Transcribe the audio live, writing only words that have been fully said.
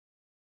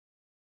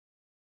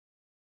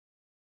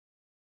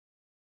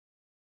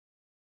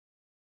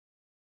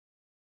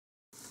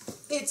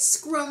It's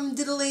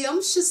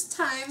scrum-diddly-umptious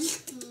time.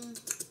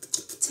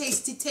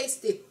 Tasty,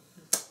 tasty.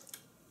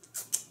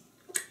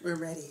 We're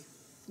ready.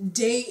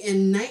 Day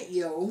and night,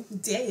 yo.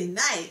 Day and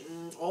night.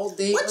 All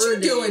day, What you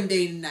doing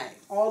day and night?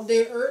 All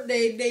day,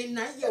 day and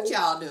night, yo. What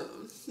y'all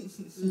doing?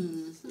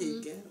 There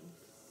you go.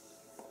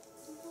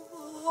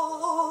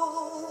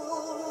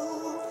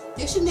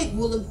 They should make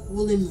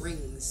woolen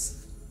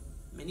rings.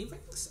 Mini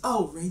rings?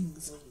 Oh,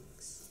 rings.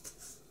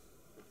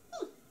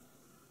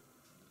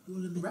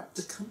 Rep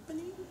the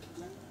company?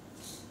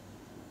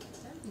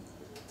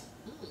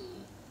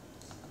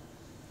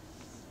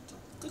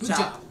 Good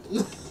job.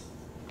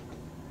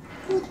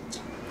 Good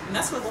job. And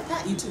that's what we'll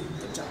pat you too.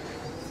 Good job.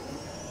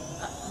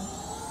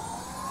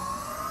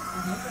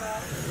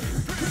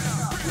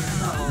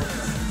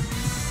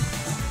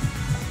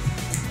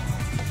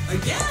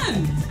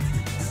 Again!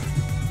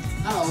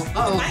 Oh.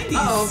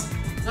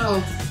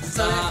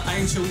 So I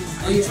ain't sure.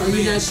 Are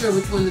you not sure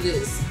which one it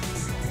is?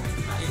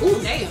 Oh,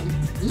 damn.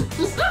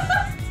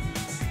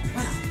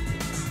 Wow.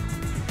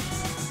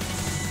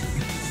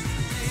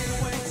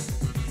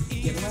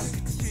 Get away.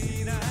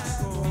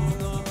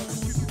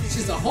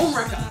 She's a home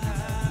wrecker.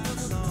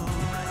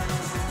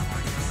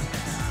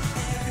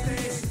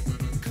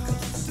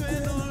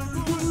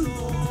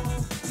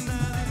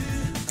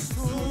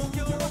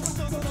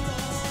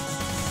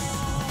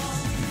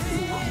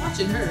 I'm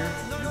watching her.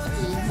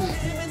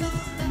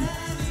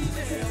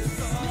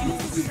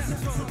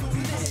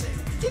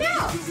 Get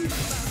out!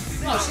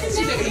 Oh, she's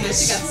bigger than that.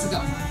 She got to go.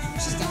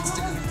 She's got to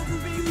go.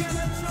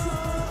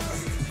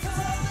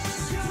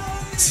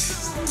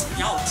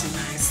 Y'all too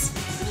nice.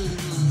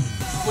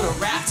 Would have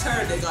wrapped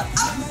her, they got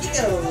up you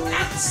go.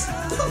 Ouch!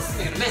 Poof!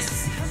 Made a mess.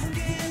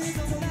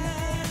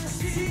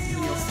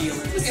 Your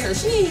feelings. Look at her.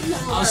 She ain't no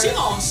Oh,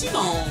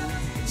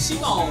 she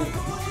gon'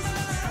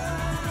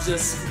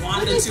 just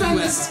wander to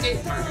West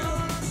skate park.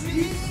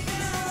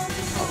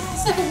 Oh,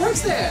 Stephen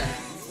works there.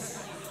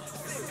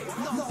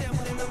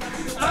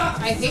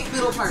 I hate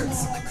middle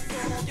parts.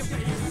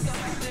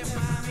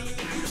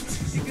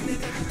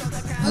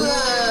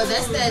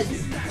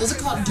 Those are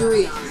called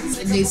durians,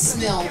 and they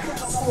smell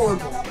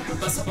horrible.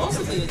 But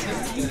supposedly it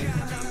tastes good.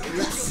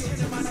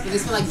 But they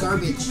smell like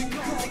garbage.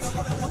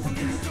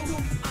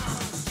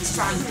 He's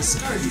trying to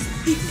discourage you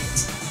from eating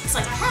it. It's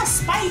like, I have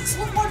spikes,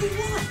 what more do you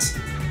want?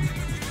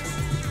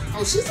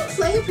 Oh, she's a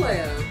player.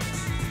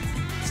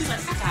 She's like,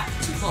 I got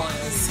 2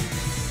 boys.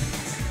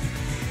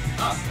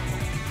 Oh.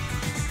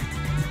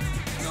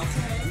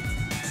 Okay.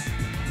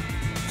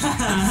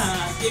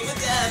 Give it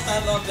death. I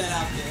love that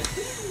outfit.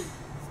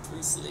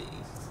 Bruce Lee.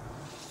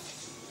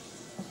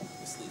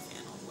 Bruce Lee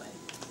fan on the way.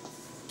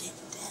 Give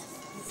it death.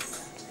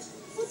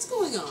 What's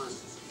going on?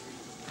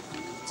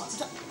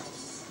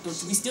 Don't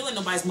you be stealing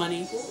nobody's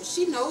money. Well,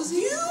 she knows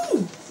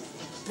you.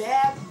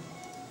 Bad.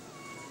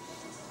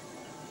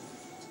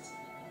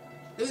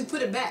 Let me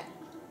put it back.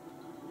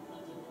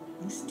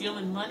 You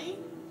stealing money?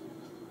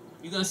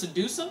 You gonna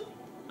seduce him?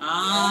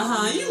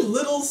 Uh-huh. You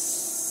little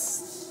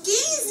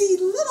skeezy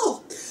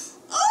little.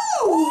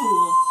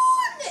 Oh!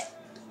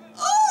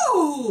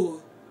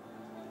 Oh!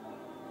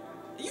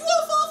 You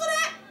gonna fall for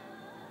that?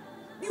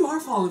 You are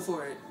falling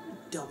for it,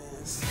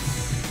 dumbass.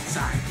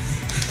 Sorry.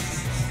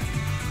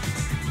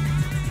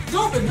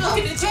 No, but look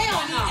at the tail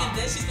now. And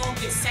then she's gonna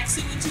get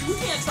sexy with you. You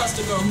can't trust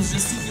a girl who's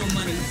just stealing your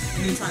money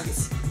and then trying to get.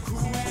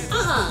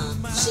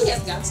 She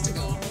has got to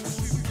go.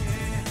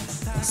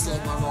 I'm slow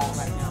my roll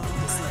right now.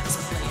 Let's let this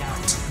play out.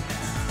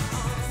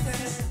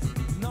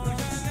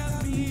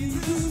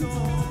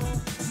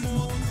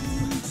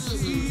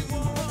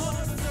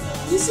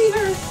 You see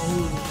her?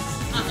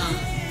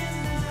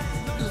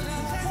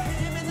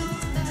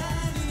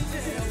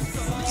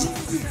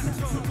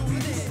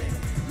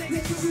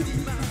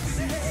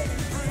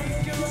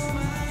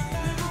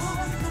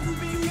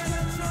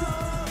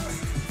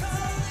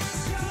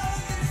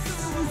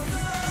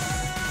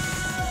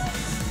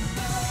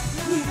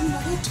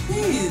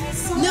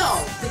 Twins. No,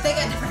 but they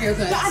got different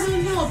haircuts. But I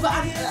don't know, but I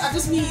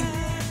just mean,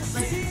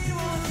 like,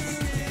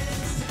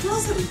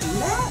 girls that would do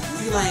that?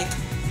 Be like,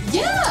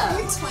 yeah.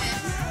 you're twin.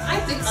 I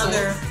think so.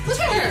 Look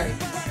at her.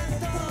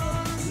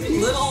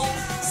 Little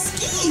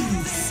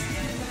skis.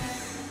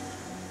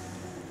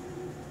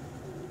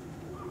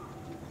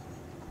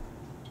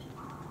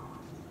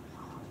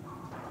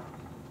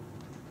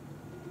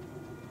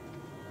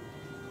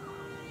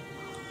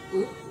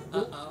 Ooh.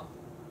 Uh-oh.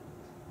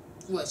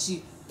 What,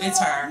 she... It's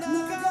her.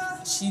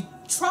 She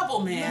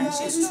trouble, man.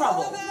 She's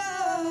trouble.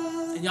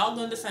 And y'all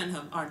gonna defend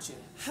him, aren't you?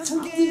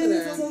 Look at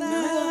her.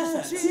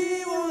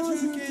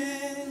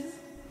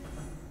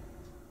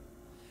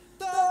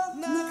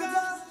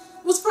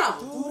 What's the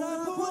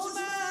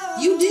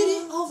problem? You did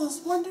it. All those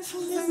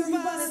wonderful memories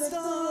that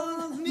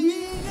don't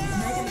me.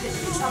 Megan gets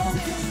in trouble.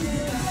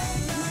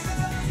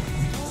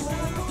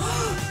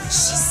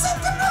 She set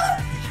them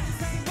up.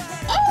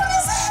 Oh,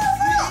 it's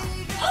Hannah.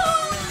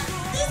 Oh,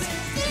 it's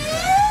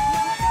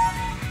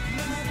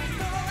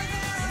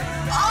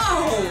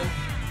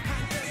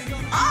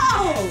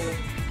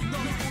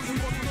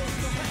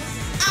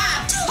I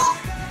told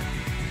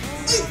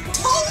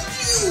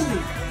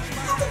you.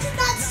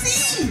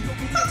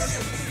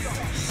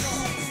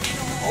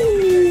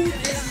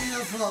 It's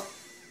your fault.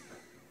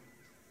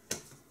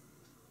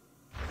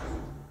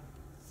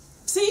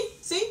 See?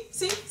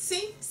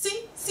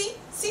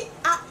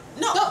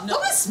 No,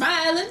 Don't be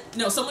smiling.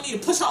 No, someone need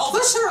to push her over.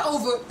 Push her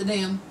over the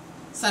damn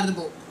side of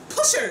the boat.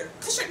 Push her.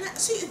 Now,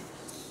 she.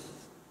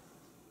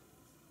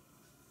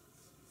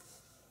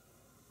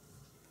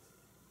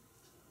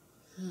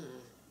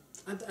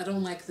 I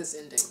don't like this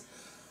ending.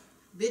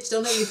 Bitch,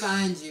 don't let me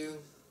find you.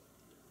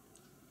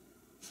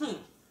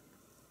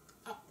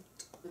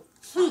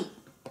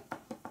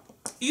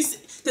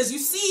 Does you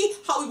see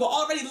how we were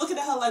already looking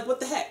at her like, what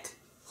the heck?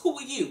 Who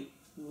are you?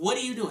 What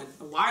are you doing?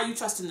 Why are you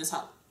trusting this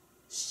hoe?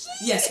 Shit.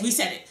 Yes, we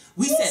said it.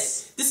 We said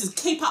it. This is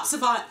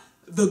KPOPSavant,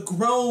 the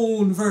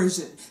grown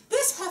version.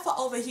 This heifer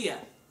over here.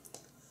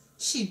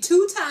 She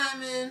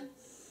two-timing.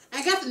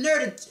 I got the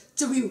nerve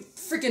to be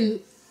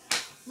freaking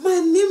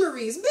my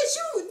memories. Bitch,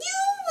 you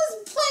was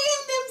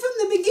playing them from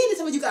the beginning.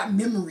 Tell me you got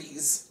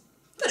memories.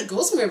 You better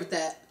go somewhere with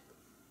that.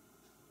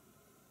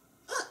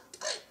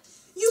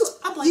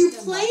 You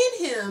playing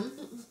him.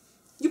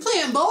 You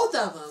playing both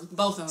of them.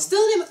 Both of them.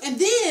 Stealing him. And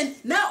then,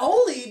 not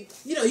only,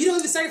 you don't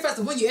even sacrifice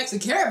the one you actually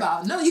care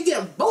about. No, you get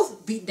them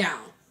both beat down.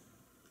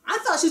 I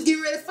thought she was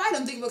getting ready to fight.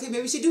 I'm thinking, okay,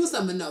 maybe she'd do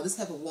something. No, this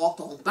heifer walked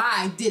on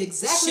by, did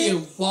exactly.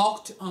 She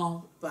walked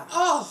on by.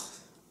 Oh.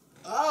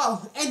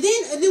 And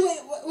then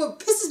what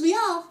pisses me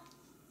off,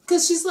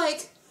 because she's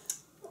like,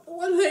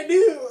 what did I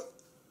do?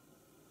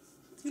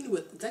 You knew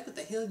exactly what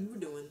the hell you were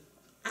doing.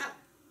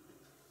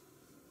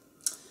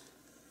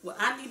 What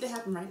I need to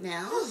happen right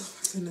now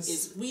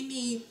is we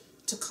need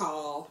to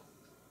call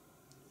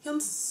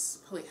him.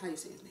 Wait, how do you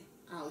say his name?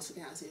 I always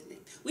forget how to say his name.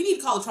 We need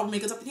to call the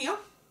troublemakers up in here.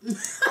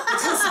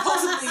 Because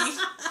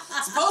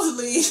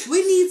supposedly,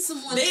 we need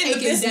someone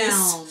taken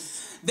down.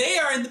 They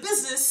are in the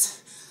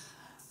business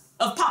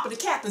of popping a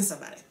cap in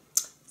somebody.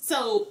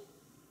 So,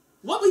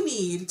 what we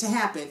need to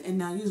happen, and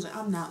now usually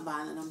I'm not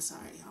violent. I'm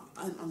sorry,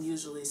 y'all. I'm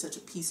usually such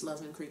a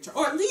peace-loving creature,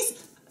 or at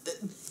least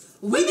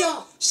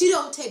She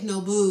don't take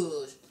no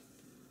bullshit.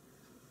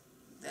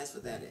 That's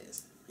what that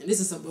is. And this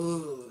is some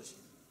bullshit.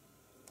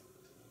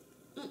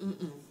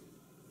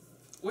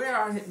 Where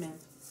are our hitmen?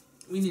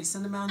 We need to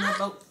send them out on that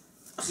boat.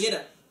 Get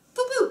her.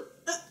 Boo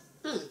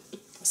boo.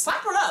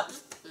 Slap her up.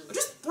 Or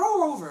just throw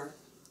her over.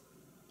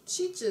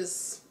 She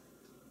just...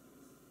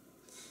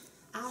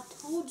 I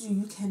told you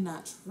you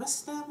cannot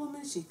trust that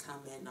woman. She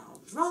come in all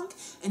drunk.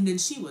 And then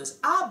she was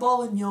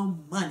eyeballing your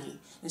money.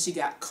 And she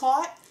got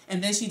caught.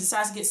 And then she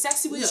decides to get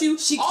sexy with you.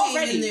 She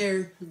already came in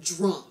there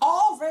drunk.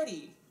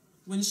 Already.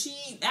 When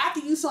after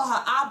you saw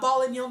her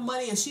eyeballing your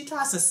money and she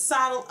tries to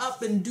sidle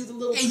up and do the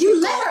little... And you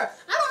let her.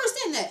 I don't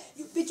understand that.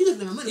 Bitch, you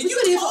looking at my money. And you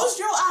closed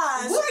your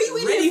eyes. What are you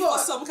in ready here for?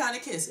 Some kind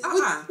of kiss.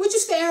 What you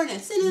staring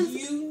at?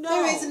 You know.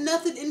 There is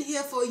nothing in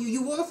here for you.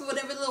 You work for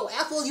whatever little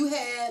apple you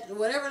had, or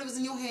whatever was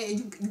in your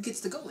hand, you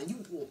gets to go and you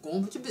go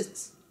on with your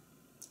business.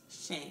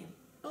 Shame.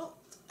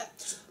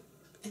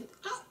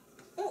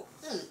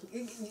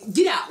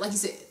 Get out, like you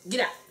said.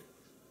 Get out.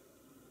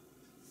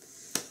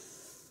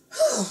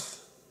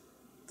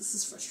 This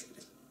is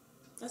frustrating.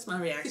 That's my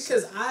reaction.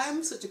 Because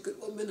I'm such a good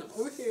woman. I'm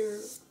over here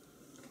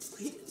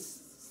waiting.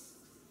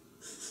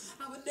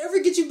 I would never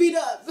get you beat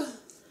up.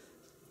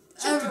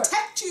 She'll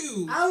protect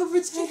you. I would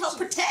protect She'd help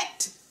you.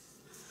 protect.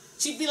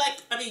 She'd be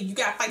like, I mean, you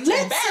gotta fight your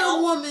Let battle.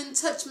 some woman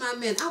touch my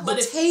man. I will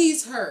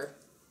tase her.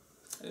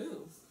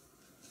 Ooh.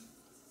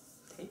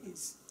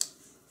 Tase.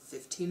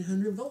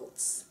 1,500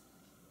 volts.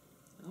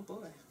 Oh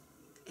boy.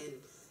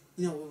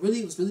 And what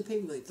was really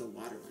painful, like the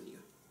water on you.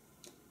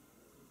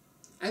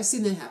 I've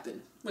seen that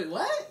happen. Wait,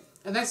 what?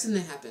 I've actually seen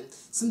that happen.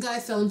 Some guy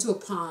fell into a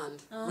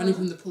pond running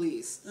from the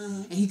police,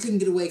 and he couldn't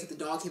get away because the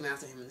dog came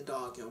after him, and the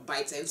dog,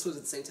 bites and swims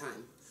at the same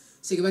time.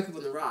 So he got back up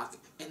on the rock,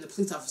 and the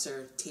police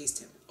officer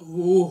tased him.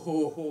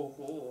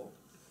 Oh,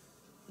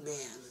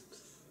 man,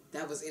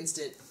 that was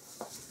instant.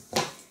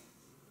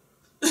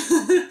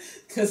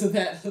 Because of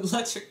that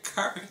electric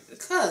current.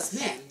 Because,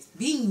 man,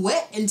 being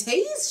wet and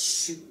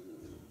tased, shoot.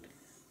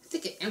 I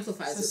think it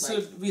amplifies it.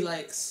 So we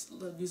use a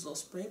little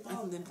spray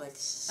bottle and then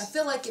I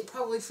feel like it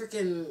probably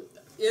freaking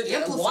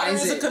amplifies water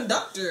is it. a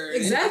conductor.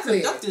 Exactly.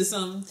 It conducted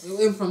some. It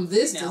went from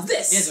this to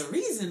this. There's a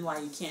reason why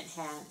you can't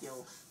have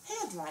your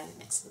hair dryer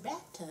next to the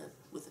bathtub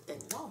with a thing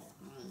of water.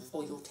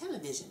 Or your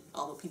television.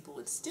 Although people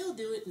would still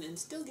do it and then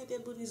still get their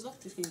booties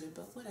electrocuted,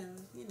 but whatever,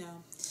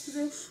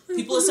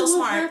 People are so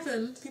smart.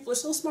 People are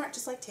so smart,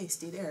 just like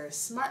Tasty. They're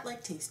smart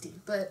like Tasty.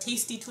 But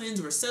Tasty twins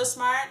were so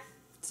smart.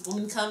 This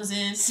woman comes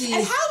in. See,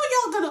 and how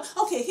are y'all gonna...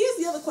 Okay, here's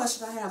the other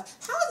question I have.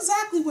 How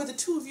exactly were the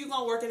two of you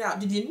gonna work it out?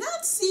 Did you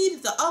not see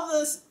that the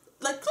others...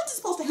 Like, Clint is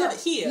supposed to have it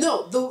here.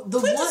 No,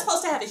 Clint is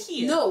supposed to have it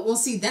here. No, well,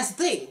 see, that's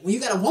the thing. When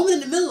you got a woman in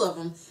the middle of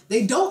them,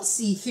 they don't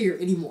see here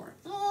anymore.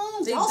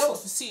 They don't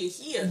supposed to see it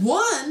here.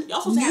 One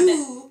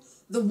knew...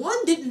 The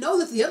one didn't know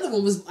that the other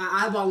one was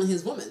eyeballing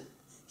his woman.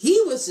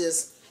 He was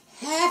just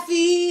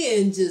happy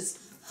and just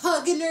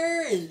hugging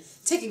her and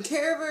taking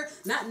care of her,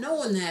 not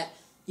knowing that,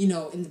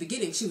 in the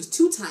beginning she was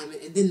two-timing,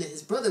 and then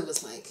his brother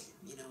was like,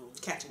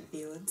 catching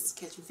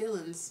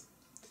feelings.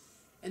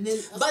 And then...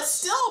 But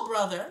still,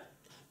 brother,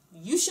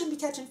 you shouldn't be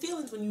catching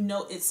feelings when you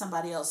know it's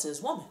somebody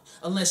else's woman.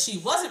 Unless she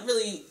wasn't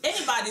really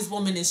anybody's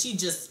woman and she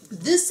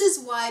just... This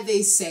is why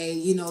they say,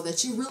 you know,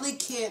 that you really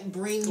can't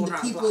bring the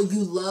people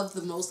you love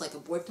the most, like a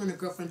boyfriend or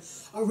girlfriend,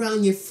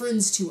 around your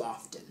friends too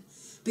often.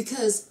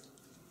 Because...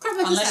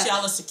 Unless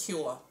y'all are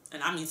secure.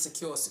 And I mean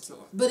secure.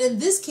 But in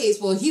this case,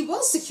 well, he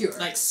was secure.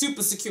 Like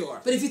super secure.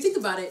 But if you think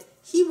about it,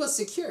 he was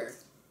secure.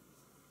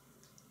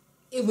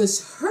 It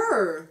was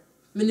her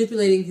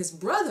manipulating his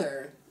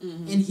brother,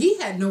 and he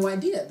had no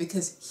idea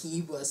because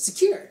he was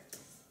secure.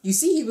 You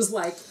see, he was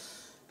like,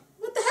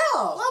 what the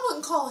hell? Well, I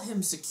wouldn't call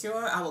him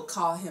secure. I would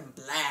call him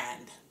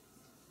bland.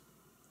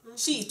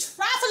 She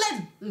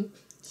traveling.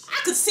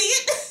 I could see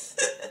it.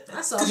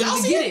 I saw it in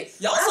the beginning.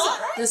 Y'all saw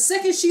it, right? The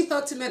second she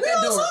hugged him at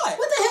that door. Saw it.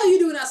 What the hell are you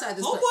doing outside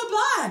this place?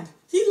 Homeboy blind.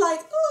 He like,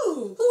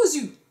 ooh. Who is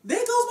you? There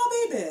goes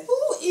my baby.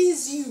 Who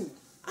is you?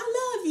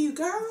 I love you,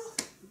 girl.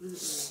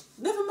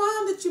 Never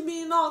mind that you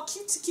being all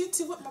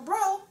cutesy with my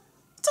bro.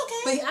 It's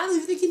okay. But I don't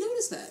even think he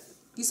noticed that.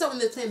 You saw when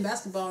they're playing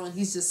basketball and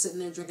he's just sitting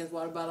there drinking his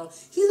water bottle.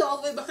 He's all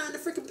the way behind the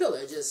freaking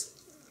pillar, just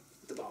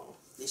the ball.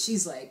 And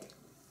she's like,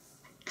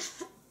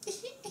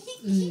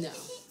 no.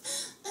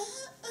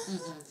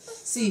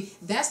 See,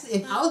 that's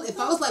if I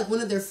was like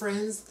one of their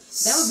friends,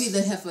 that would be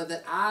the heifer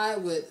that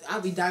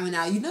I'd be diving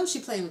out. You know she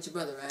playing with your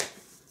brother, right?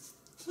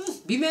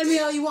 Be mad at me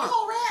all you want. You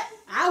gonna rat?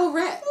 I will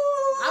rat.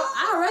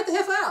 I'll rat the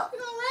heifer out. You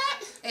gonna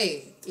rat?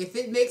 Hey, if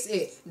it makes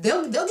it,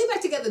 they'll get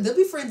back together. They'll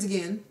be friends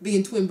again,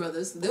 being twin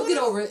brothers. They'll get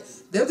over it.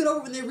 They'll get over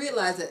it when they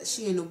realize that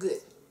she ain't no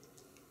good.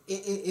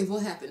 It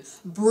will happen.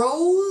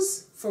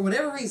 Bros, for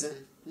whatever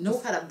reason, know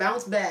how to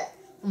bounce back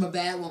from a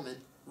bad woman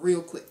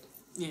real quick.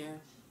 Yeah.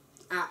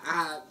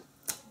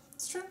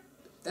 It's true.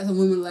 That's when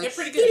women are like, they're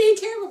pretty good. He didn't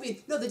care about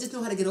me. No, they just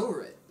know how to get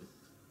over it.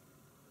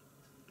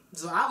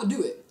 So I would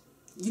do it.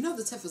 You know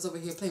the heifer's over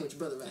here playing with your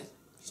brother, right?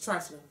 He's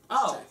trifling.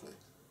 Oh.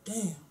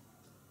 Trifling.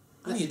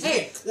 Damn.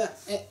 Hey,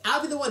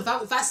 I'll be the one.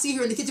 If I see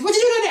her in the kitchen, what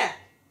you doing there?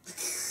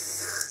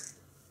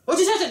 What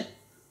you touching?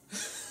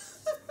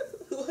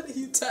 What are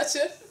you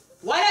touching?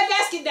 Why that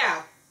basket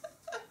down?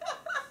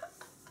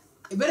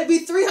 It better be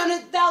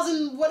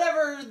 300,000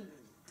 whatever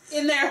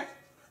in there.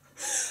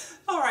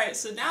 All right,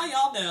 so now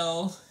y'all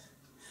know.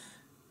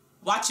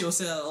 Watch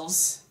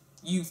yourselves,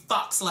 you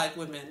fox-like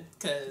women,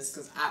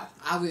 because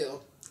I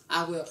will.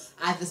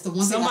 That's the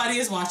one somebody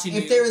thing is watching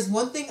if you. there is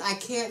one thing I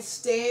can't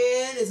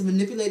stand, is a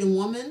manipulating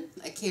woman.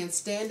 I can't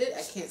stand it.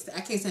 I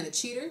can't stand a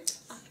cheater,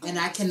 and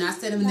I cannot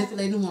stand a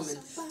manipulating woman.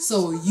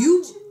 So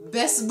you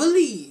best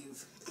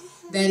believe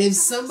that if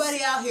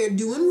somebody out here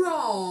doing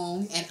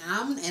wrong, and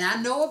I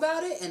know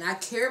about it, and I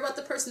care about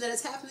the person that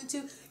it's happening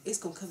to, it's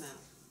gonna come out.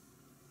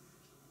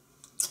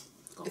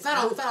 If I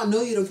don't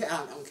know you, don't care.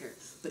 I don't care.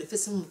 But if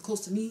it's someone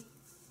close to me,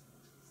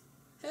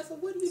 heifer,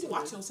 what are you doing?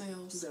 Watch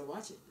yourselves. You better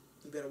watch it.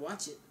 You better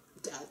watch it.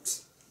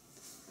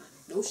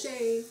 No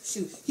shame.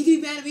 Shoot. He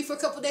could be mad at me for a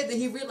couple of days, then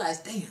he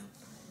realized, damn,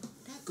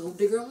 that gold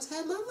digger almost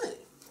had my money.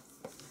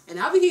 And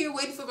I'll be here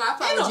waiting for my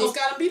apology. And almost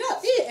got him beat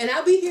up. Yeah, and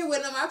I'll be here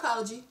waiting on my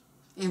apology.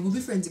 And we'll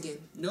be friends again.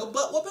 No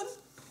butt whooping.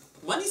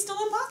 Money's still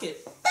in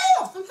pocket.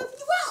 Bam! I'm helping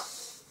you out.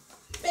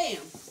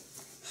 Bam.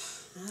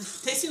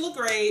 Tasty look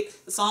great.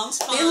 The song's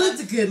fun. It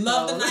looked good.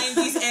 Love the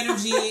 90s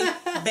energy.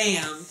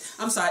 Bam.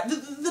 I'm sorry.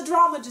 The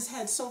drama just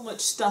had so much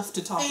stuff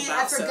to talk about. And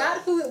I forgot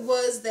who it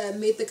was that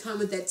made the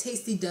comment that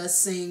Tasty does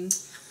sing.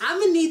 I'm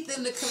going to need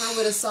them to come out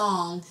with a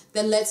song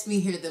that lets me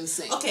hear them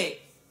sing. Okay.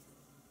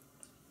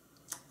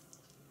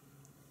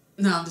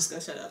 No, I'm just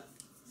going to shut up.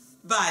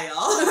 Bye,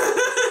 y'all.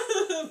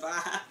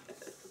 Bye.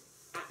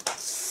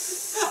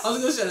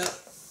 I'm just going to shut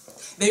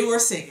up. They were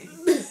singing.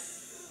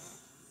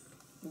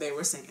 They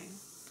were singing.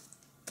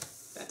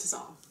 That's a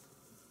song.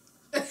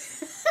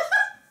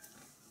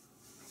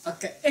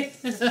 Okay.